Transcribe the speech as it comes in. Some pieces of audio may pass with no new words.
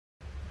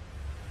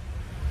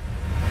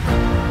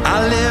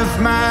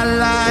my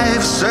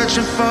life,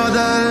 searching for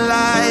the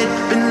light.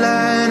 Been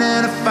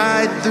learning to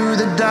fight through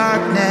the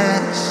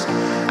darkness.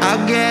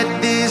 I'll get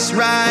this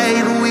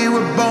right. We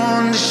were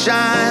born to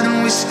shine,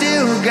 and we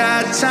still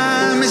got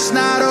time. It's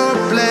not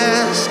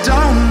hopeless.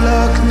 Don't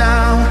look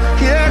now.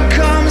 Here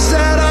comes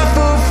that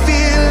awful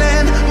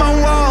feeling. My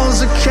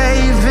walls are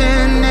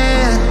caving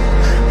in.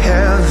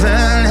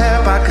 Heaven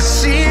help, I could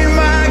see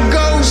my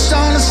ghost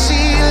on the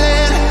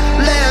ceiling.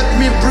 Let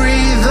me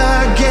breathe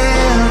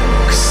again,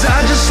 'cause I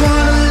just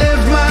wanna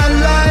live my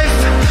life.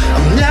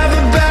 I'm never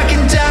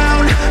backing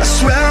down. I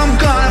swear I'm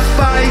gonna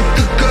fight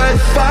the good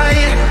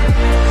fight.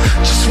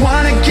 Just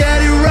wanna get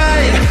it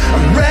right.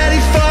 I'm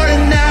ready for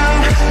it now.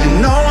 You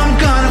know I'm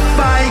gonna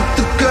fight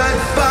the good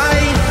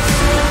fight.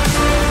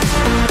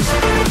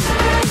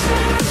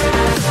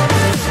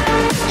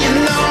 You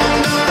know I'm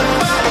gonna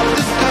fight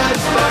the good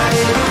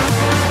fight.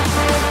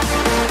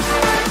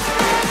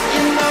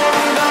 You know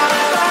I'm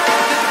gonna fight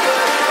the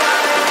good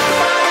fight.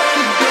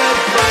 The good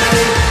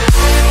fight.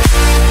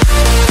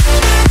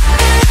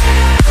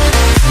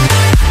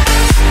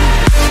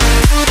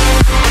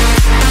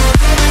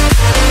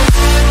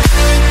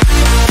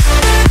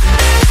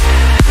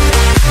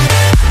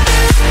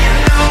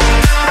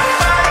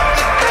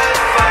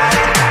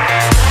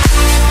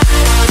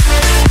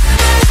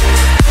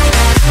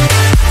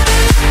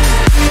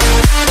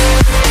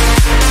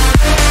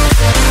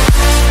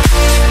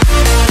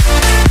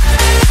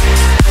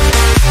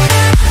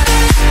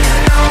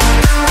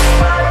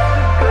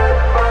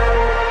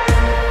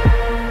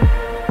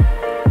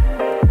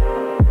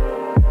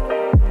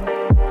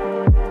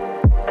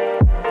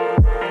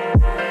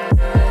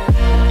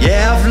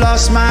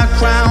 Lost my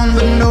crown,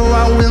 but no,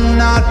 I will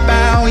not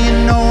bow. You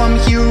know I'm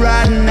here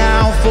right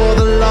now for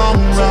the long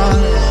run.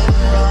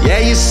 Yeah,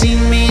 you see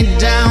me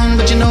down,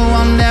 but you know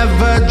I'll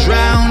never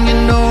drown. You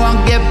know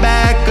I'll get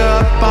back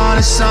up on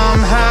it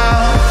somehow.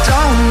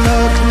 Don't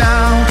look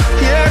now.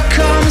 Here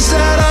comes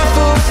that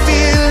awful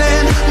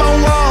feeling. My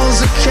walls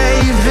are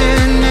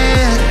caving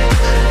in.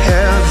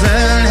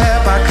 Heaven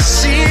help, I can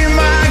see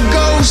my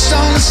ghost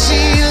on the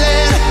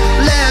ceiling.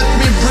 Let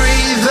me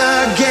breathe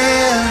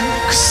again,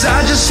 'cause I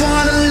just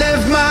wanna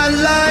live my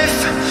life.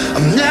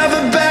 I'm never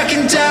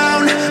backing down.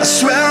 I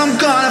swear I'm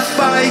gonna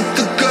fight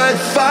the good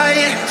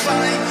fight.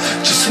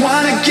 Just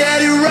wanna get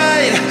it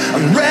right.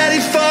 I'm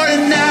ready for